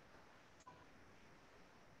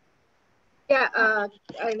 Yeah,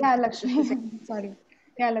 Yeah, Lakshmi. Sorry.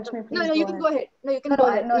 Yeah, Lakshmi, No, please no, you go can ahead. go ahead. No, you can No, no, go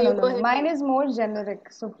ahead. No, you go no. ahead. Mine is more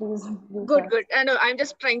generic, so please you Good, first. good. I know. I'm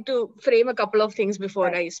just trying to frame a couple of things before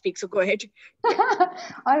Right. I speak. So go ahead. Yeah.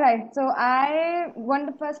 All right. So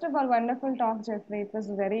first of all, wonderful talk, Geoffrey. It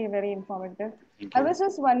was very, very informative. Thank I you. was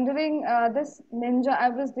just wondering, this ninja, I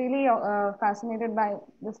was really fascinated by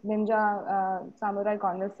this ninja samurai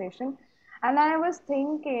conversation. And I was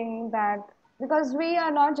thinking that because we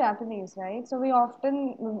are not Japanese, right? So we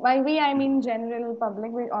often, by we, I mean general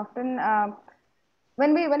public, we often,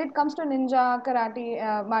 when it comes to ninja, karate,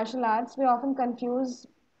 martial arts, we often confuse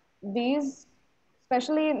these,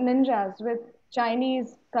 especially ninjas, with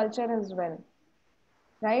Chinese culture as well,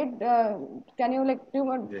 right? Can you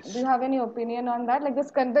do Yes. you have any opinion on that? Like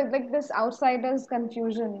like this outsiders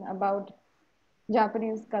confusion about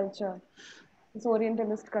Japanese culture, this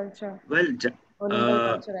Orientalist culture, Well, Oriental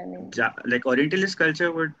culture, I mean. like Orientalist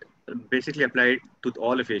culture would basically apply to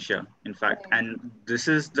all of Asia, in fact, Right. and this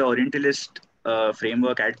is the Orientalist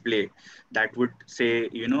framework at play that would say,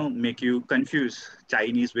 make you confuse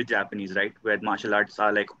Chinese with Japanese, right? Where martial arts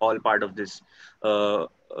are like all part of this,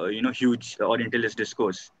 huge Orientalist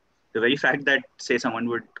discourse. The very fact that, say, someone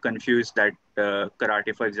would confuse that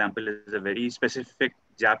karate, for example, is a very specific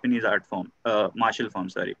Japanese art form, martial form,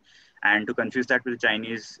 sorry, and to confuse that with the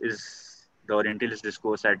Chinese is the Orientalist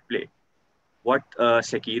discourse at play. What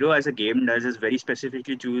Sekiro as a game does is very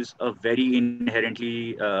specifically choose a very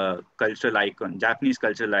inherently cultural icon, Japanese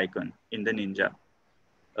cultural icon in the ninja.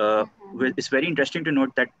 It's very interesting to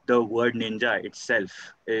note that the word ninja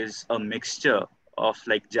itself is a mixture of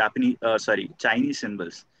like Chinese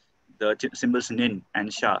symbols, the symbols nin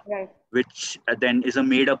and sha, Right. which then is a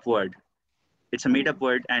made-up word. It's a made Mm. up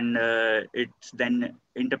word, and its then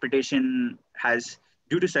interpretation has,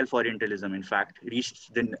 due to self-orientalism, in fact,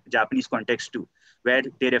 reached the Japanese context too, where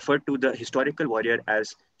they refer to the historical warrior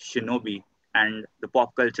as shinobi and the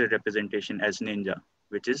pop culture representation as ninja,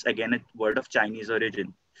 which is again a word of Chinese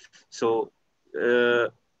origin. So uh,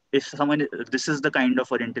 if someone, this is the kind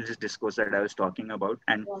of orientalist discourse that I was talking about,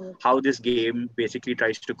 and Right. how this game basically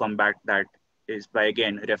tries to combat that is by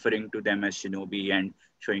again referring to them as shinobi and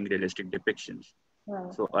showing realistic depictions.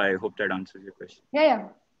 Right. So I hope that answers your question. Yeah, yeah.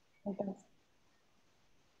 It does.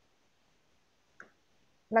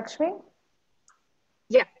 Lakshmi?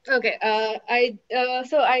 Yeah. Okay. I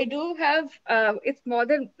do have. It's more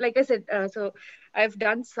than, like I said. So I've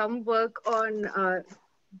done some work on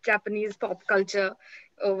Japanese pop culture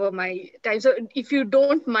over my time. So if you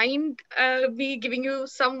don't mind me giving you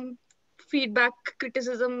some feedback,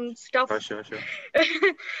 criticism stuff. Sure.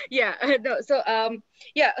 Yeah. No.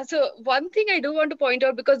 Yeah. So one thing I do want to point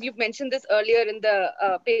out, because you've mentioned this earlier in the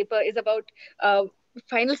paper, is about uh,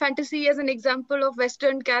 Final Fantasy as an example of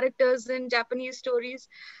Western characters in Japanese stories.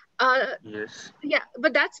 Uh, Yes. yeah,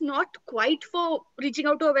 but that's not quite for reaching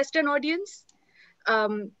out to a Western audience.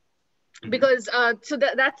 Um, Mm-hmm. because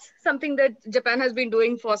that's something that Japan has been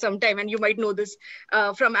doing for some time, and you might know this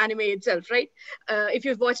from anime itself, right? If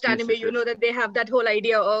you've watched Yes, anime, yes, you yes. know that they have that whole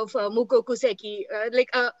idea of mukoku seki, like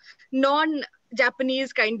a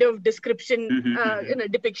non-Japanese kind of description, Mm-hmm.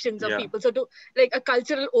 depictions of Yeah. people. So to like a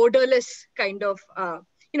cultural odorless kind of, to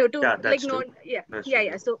Yeah, like that's true. non, yeah, That's yeah,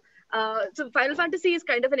 true. yeah. So Final Fantasy is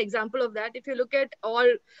kind of an example of that. If you look at all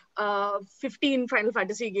 15 Final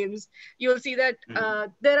Fantasy games, you'll see that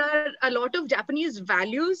Mm-hmm. there are a lot of Japanese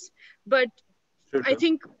values, but I True.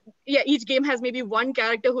 think, yeah, each game has maybe one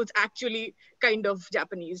character who's actually kind of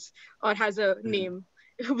Japanese or has a Mm-hmm. name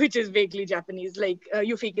which is vaguely Japanese, like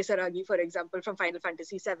Yuffie Kisaragi, for example, from Final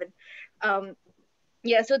Fantasy VII. Um,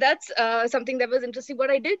 yeah, so that's something that was interesting. What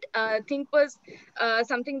I did think was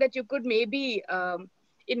something that you could maybe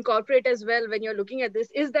incorporate as well when you're looking at this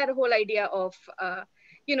is that whole idea of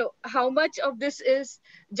how much of this is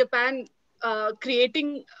Japan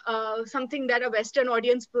creating something that a Western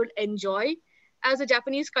audience will enjoy as a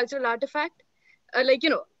Japanese cultural artifact, like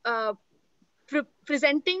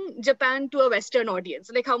presenting Japan to a Western audience.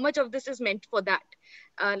 Like how much of this is meant for that?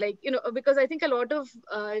 Because I think a lot of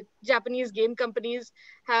Japanese game companies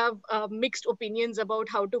have mixed opinions about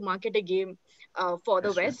how to market a game for the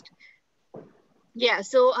That's true. West. Yeah,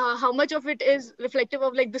 so how much of it is reflective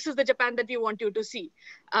of like, this is the Japan that we want you to see?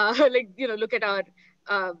 Look at our,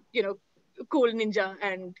 cool ninja,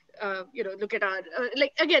 and look at our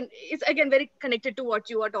again, it's again very connected to what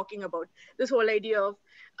you are talking about, this whole idea of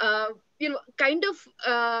kind of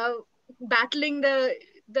battling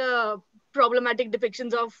the problematic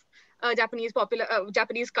depictions of Japanese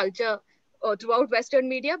culture throughout Western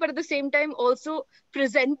media, but at the same time also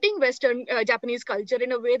presenting Western Japanese culture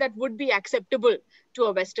in a way that would be acceptable to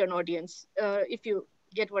a Western audience. If you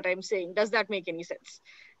get what I'm saying, does that make any sense?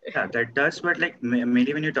 Yeah, that does. But like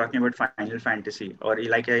mainly when you're talking about Final Fantasy, or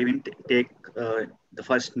like I even take the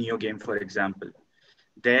first Neo game for example,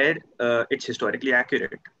 there it's historically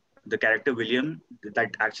accurate. The character William,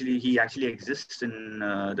 that actually he actually exists in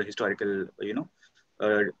the historical,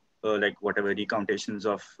 uh, like whatever recountations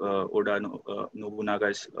of Oda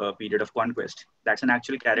Nobunaga's period of conquest. That's an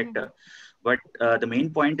actual character. But the main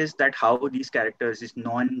point is that how these characters, these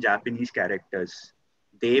non-Japanese characters,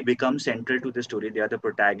 they become central to the story. They are the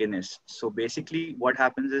protagonists. So basically, what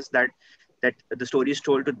happens is that the story is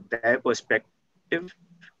told to their perspective,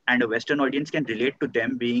 and a Western audience can relate to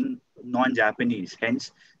them being non-Japanese.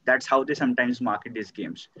 Hence, that's how they sometimes market these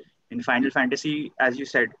games. In Final Fantasy, as you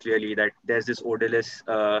said clearly, that there's this odorless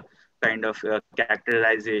kind of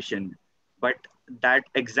characterization, but that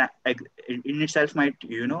in itself might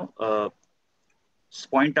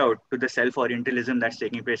point out to the self-Orientalism that's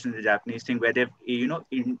taking place in the Japanese thing, where they've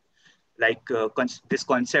in like these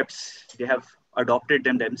concepts they have adopted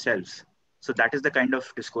them themselves. So that is the kind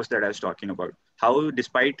of discourse that I was talking about. How,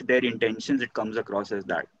 despite their intentions, it comes across as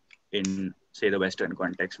that in, say, the Western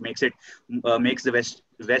context, makes the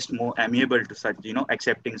West more amiable to such,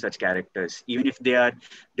 accepting such characters, even if they are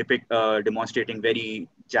demonstrating very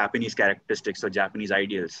Japanese characteristics or Japanese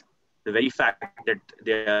ideals. The very fact that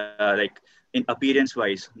they are like in appearance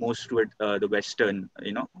wise most toward the Western,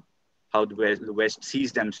 how the West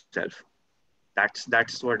sees themselves.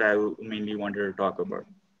 That's what I mainly wanted to talk about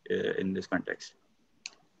in this context.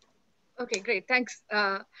 Okay, great. Thanks.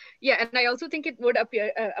 Yeah, and I also think it would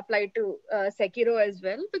apply to Sekiro as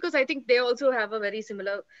well, because I think they also have a very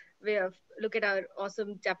similar way of look at our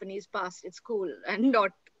awesome Japanese past. It's cool and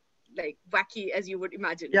not like wacky as you would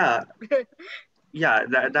imagine. Yeah, yeah,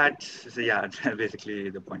 that's yeah, basically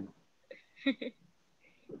the point.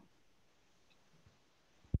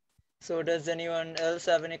 So does anyone else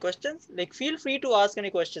have any questions? Like, feel free to ask any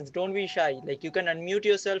questions. Don't be shy. Like, you can unmute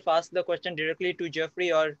yourself, ask the question directly to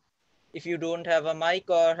Geoffrey, or if you don't have a mic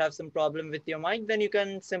or have some problem with your mic, then you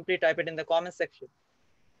can simply type it in the comment section.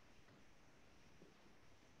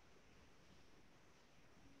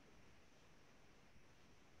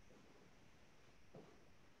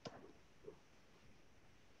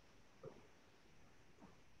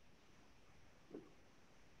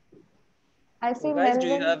 I So see guys, do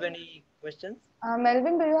you Melvin. have any questions?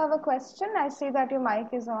 Melvin, do you have a question? I see that your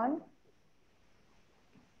mic is on.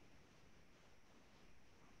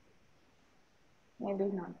 Maybe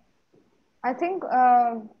not. I think,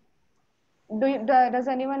 does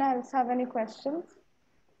anyone else have any questions?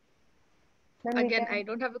 Then we Again, can. I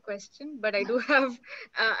don't have a question, but I do have.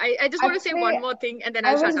 I just want to say Actually, one more thing, and then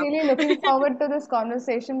I I'll was shut up. really looking forward to this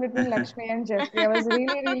conversation between Lakshmi and Geoffrey. I was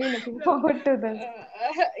really, really looking No. forward to this.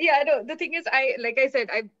 Yeah, no, the thing is, like I said,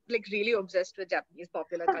 I'm like really obsessed with Japanese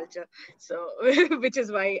popular culture. So which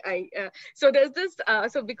is why so there's this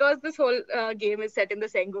so because this whole game is set in the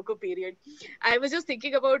Sengoku period, I was just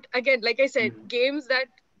thinking about, again, like I said, games that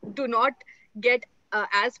do not get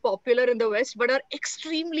as popular in the West, but are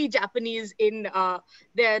extremely Japanese in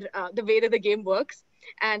their the way that the game works.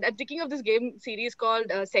 And I'm thinking of this game series called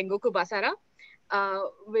Sengoku Basara,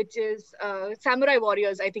 which is Samurai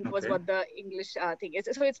Warriors, I think was Okay. what the English thing is.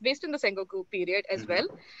 So it's based in the Sengoku period as well,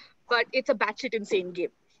 Mm-hmm. but it's a batshit insane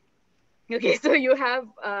game. Okay, so you have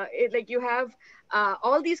you have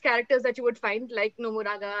all these characters that you would find like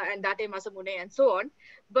Nomuraga and Date Masamune and so on,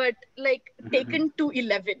 but like Mm-hmm. taken to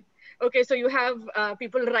 11. Okay, so you have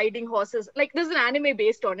people riding horses. Like there's an anime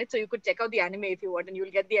based on it, so you could check out the anime if you want, and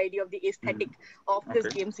you'll get the idea of the aesthetic of this Okay.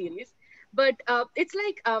 game series. But it's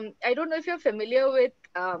like I don't know if you're familiar with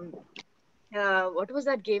what was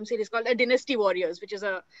that game series called? A Dynasty Warriors, which is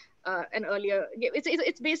a an earlier game.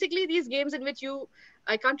 It's basically these games in which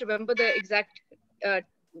I can't remember the exact uh,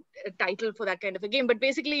 title for that kind of a game, but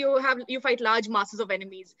basically you fight large masses of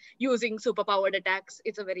enemies using superpowered attacks.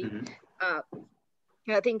 It's a very Mm-hmm.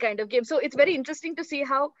 thing kind of game. So it's very interesting to see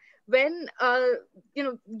how when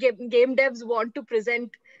game devs want to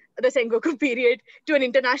present the Sengoku period to an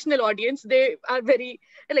international audience, they are very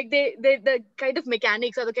like they the kind of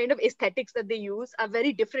mechanics or the kind of aesthetics that they use are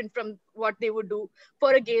very different from what they would do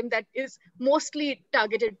for a game that is mostly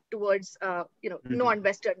targeted towards Mm-hmm.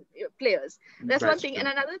 non-Western players. That's one That's thing. true. And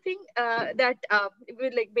another thing that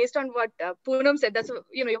like based on what Poonam said, that's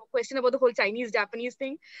your question about the whole Chinese Japanese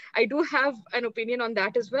thing. I do have an opinion on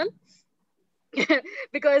that as well.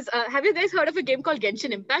 Because have you guys heard of a game called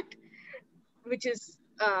Genshin Impact, which is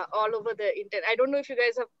all over the internet? I don't know if you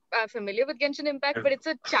guys are familiar with Genshin Impact, I've but it's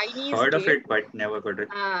a Chinese heard of game. it, but never got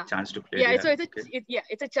a chance to play it. Yeah, Yeah. so Okay.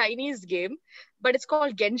 it's a Chinese game, but it's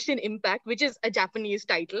called Genshin Impact, which is a Japanese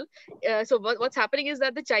title. So what's happening is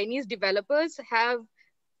that the Chinese developers have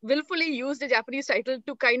willfully used a Japanese title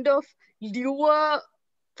to kind of lure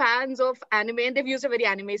fans of anime, and they've used a very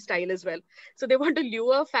anime style as well. So they want to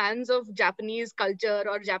lure fans of Japanese culture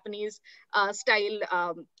or Japanese style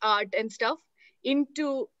art and stuff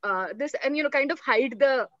into this, and kind of hide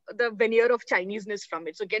the veneer of Chineseness from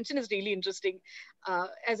it. So Genshin is really interesting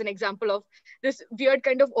as an example of this weird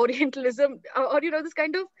kind of Orientalism, or this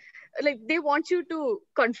kind of, like, they want you to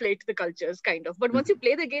conflate the cultures kind of, but once you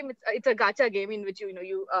play the game, it's a gacha game in which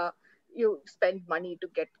you spend money to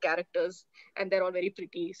get characters, and they're all very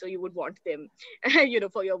pretty, so you would want them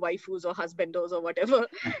for your waifus or husbandos or whatever.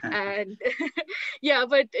 And yeah,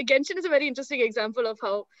 but Genshin is a very interesting example of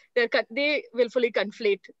how they willfully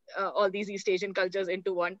conflate all these East Asian cultures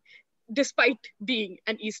into one, despite being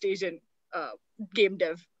an East Asian game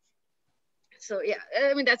dev. So yeah,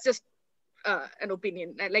 I mean, that's just an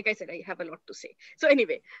opinion. Like I said, I have a lot to say. So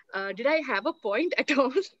anyway, did I have a point at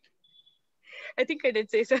all? I think I did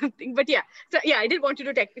say something, but yeah. So yeah, I did want you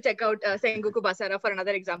to check out Sengoku Basara for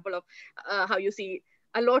another example of how you see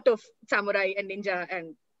a lot of samurai and ninja,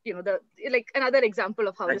 and another example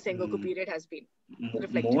of how the Sengoku period has been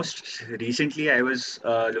reflected. Most recently, I was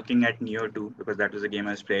looking at Neo 2 because that was the game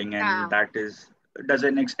I was playing, and that does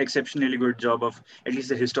an exceptionally good job of at least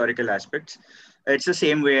the historical aspects. It's the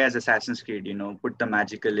same way as Assassin's Creed, put the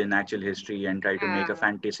magical in actual history and try to make a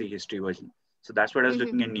fantasy history version. So that's what I was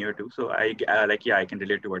looking in Neo 2. So I can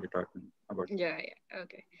relate to what you're talking about. Yeah,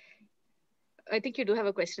 okay. I think you do have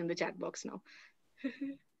a question in the chat box now.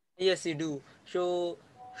 Yes, you do. So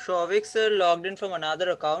Shavik sir logged in from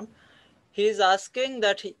another account. He's asking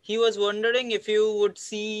that he was wondering if you would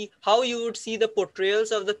see how you would see the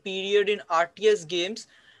portrayals of the period in RTS games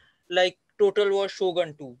like Total War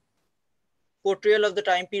Shogun 2. Portrayal of the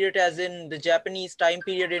time period as in the Japanese time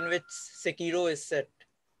period in which Sekiro is set.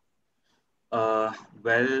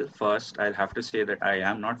 Well, first, I'll have to say that I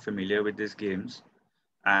am not familiar with these games.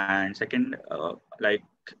 And second,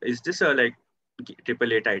 is this a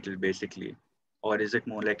AAA title basically? Or is it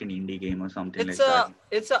more like an indie game or something like that?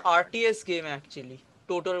 It's a RTS game actually.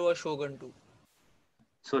 Total War Shogun 2.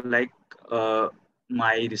 So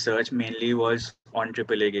my research mainly was on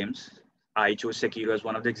AAA games. I chose Sekiro as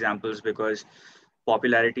one of the examples because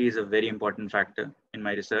popularity is a very important factor in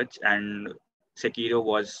my research, and Sekiro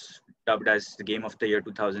was dubbed as the game of the year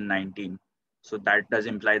 2019. So that does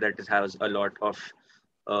imply that it has a lot of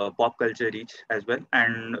pop culture reach as well.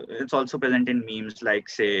 And it's also present in memes like,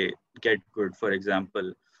 say, Get Good, for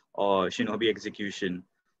example, or Shinobi Execution,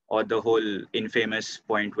 or the whole infamous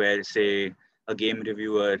point where, say, a game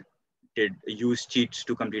reviewer did use cheats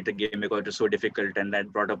to complete the game because it was so difficult, and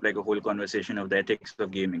that brought up like a whole conversation of the ethics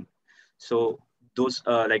of gaming. So those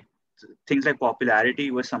things like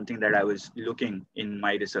popularity was something that I was looking in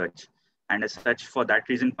my research. And as such, for that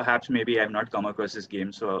reason, perhaps maybe I've not come across this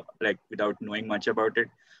game. So without knowing much about it,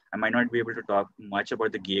 I might not be able to talk much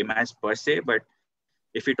about the game as per se. But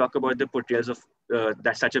if we talk about the portrayals of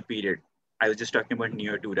that such a period, I was just talking about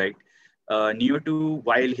Neo 2, right? Neo 2,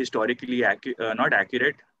 while historically not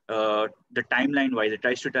accurate, the timeline wise, it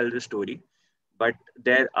tries to tell the story. But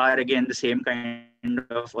there are again the same kind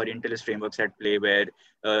of Orientalist frameworks at play where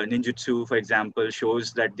ninjutsu, for example,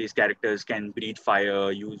 shows that these characters can breathe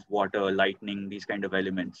fire, use water, lightning, these kind of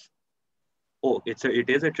elements. Oh, it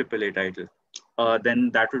is a AAA title. Then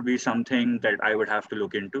that would be something that I would have to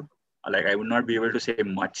look into. I would not be able to say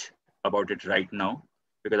much about it right now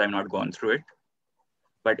because I've not gone through it.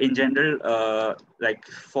 But in general,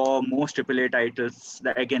 for most AAA titles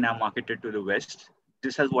that again are marketed to the West,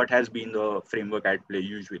 this is what has been the framework at play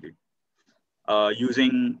usually.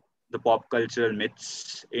 Using the pop cultural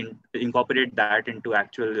myths, incorporate that into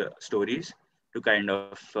actual stories to kind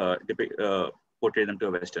of portray them to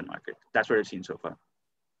a Western market. That's what I've seen so far.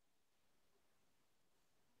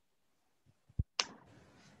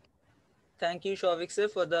 Thank you, Shavik sir,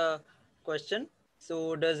 for the question.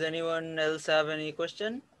 So does anyone else have any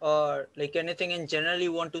question or anything in general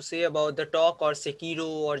you want to say about the talk or Sekiro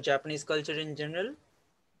or Japanese culture in general?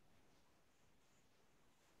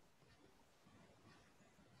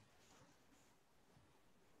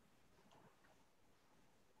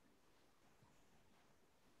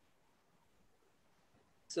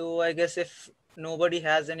 So I guess if nobody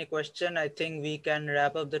has any question, I think we can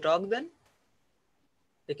wrap up the talk then.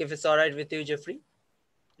 If it's all right with you, Geoffrey.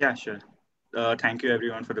 Yeah, sure. Thank you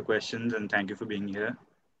everyone for the questions and thank you for being here.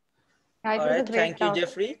 All right, thank you,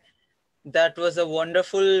 Geoffrey. That was a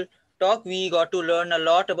wonderful talk. We got to learn a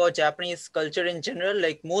lot about Japanese culture in general.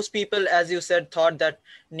 Most people, as you said, thought that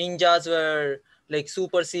ninjas were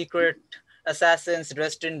super secret assassins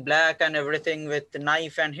dressed in black and everything with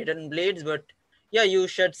knife and hidden blades. But yeah, you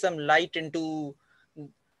shed some light into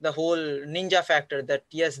the whole ninja factor, that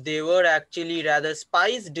yes, they were actually rather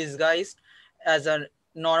spies disguised as a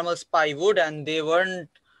normal spy would, and they weren't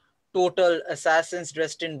total assassins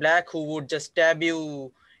dressed in black who would just stab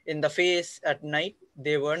you in the face at night.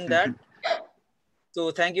 They weren't that. So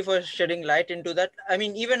thank you for shedding light into that. I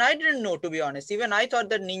mean, even I didn't know, to be honest. Even I thought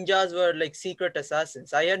that ninjas were like secret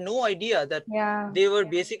assassins. I had no idea that Yeah. they were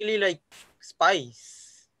basically like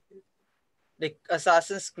spies, like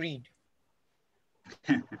Assassin's Creed.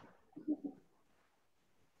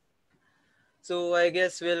 So I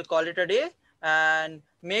guess we'll call it a day, and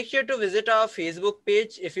make sure to visit our Facebook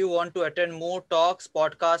page if you want to attend more talks,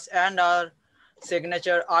 podcasts, and our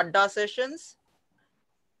signature Adda sessions.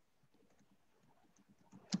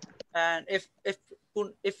 And if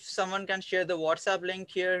someone can share the WhatsApp link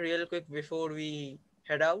here real quick before we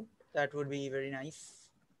head out, that would be very nice.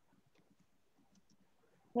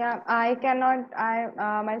 Yeah, I cannot.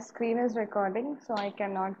 My screen is recording, so I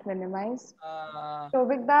cannot minimize. So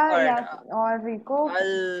with All that, right, yeah, or Rico,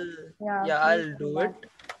 yeah, please I'll do do it.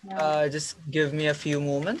 that. Yeah, Just give me a few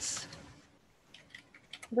moments.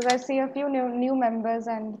 because I see a few new members,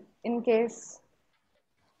 and in case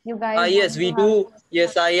you guys Yes, want to we have, do.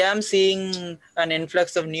 Yes, I am seeing an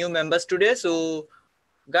influx of new members today. So,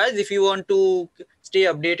 guys, if you want to stay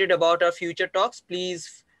updated about our future talks,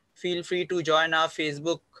 please feel free to join our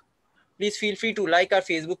Facebook. Please feel free to like our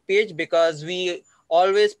Facebook page, because we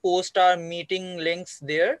always post our meeting links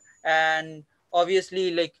there. And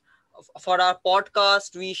obviously, like for our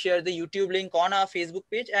podcast, we share the YouTube link on our Facebook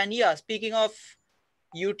page. And yeah, speaking of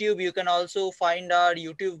YouTube, you can also find our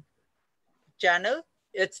YouTube channel.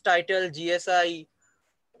 It's titled GSI.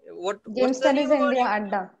 Game What's the name Studies of our India YouTube channel?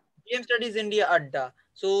 Adda. Game Studies India Adda.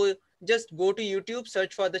 So just go to YouTube,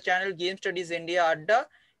 search for the channel Game Studies India Adda.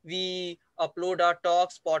 We upload our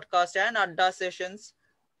talks, podcasts, and Adda sessions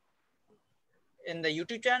in the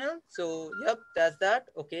YouTube channel. So yep, that's that.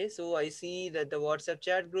 Okay, so I see that the WhatsApp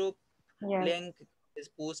chat group Yes, link is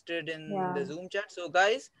posted in yeah, the Zoom chat. So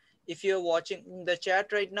guys, if you're watching the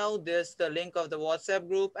chat right now, there's the link of the WhatsApp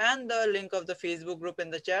group and the link of the Facebook group in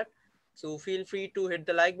the chat. So feel free to hit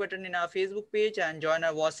the like button in our Facebook page and join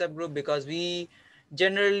our WhatsApp group, because we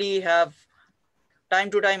generally have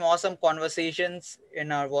time to time awesome conversations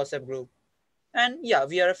in our WhatsApp group. And yeah,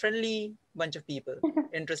 we are a friendly bunch of people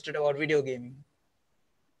interested about video gaming.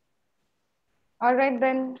 all right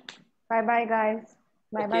then. Bye bye, guys.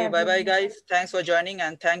 Bye bye, Okay, bye bye, everyone. guys. Thanks for joining,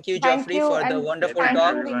 and thank you, Thank Geoffrey, you, for the and Yeah, wonderful thank thank you, you,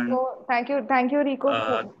 talk. everyone. Rico. Thank you, for Thank you,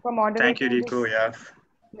 moderating Rico. this Yeah.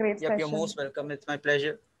 great Yep, you're session. most welcome. It's my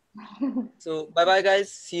pleasure. So, bye bye,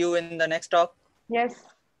 guys. See you in the next talk. Yes,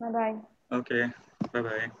 bye bye. Okay. Bye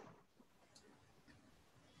bye.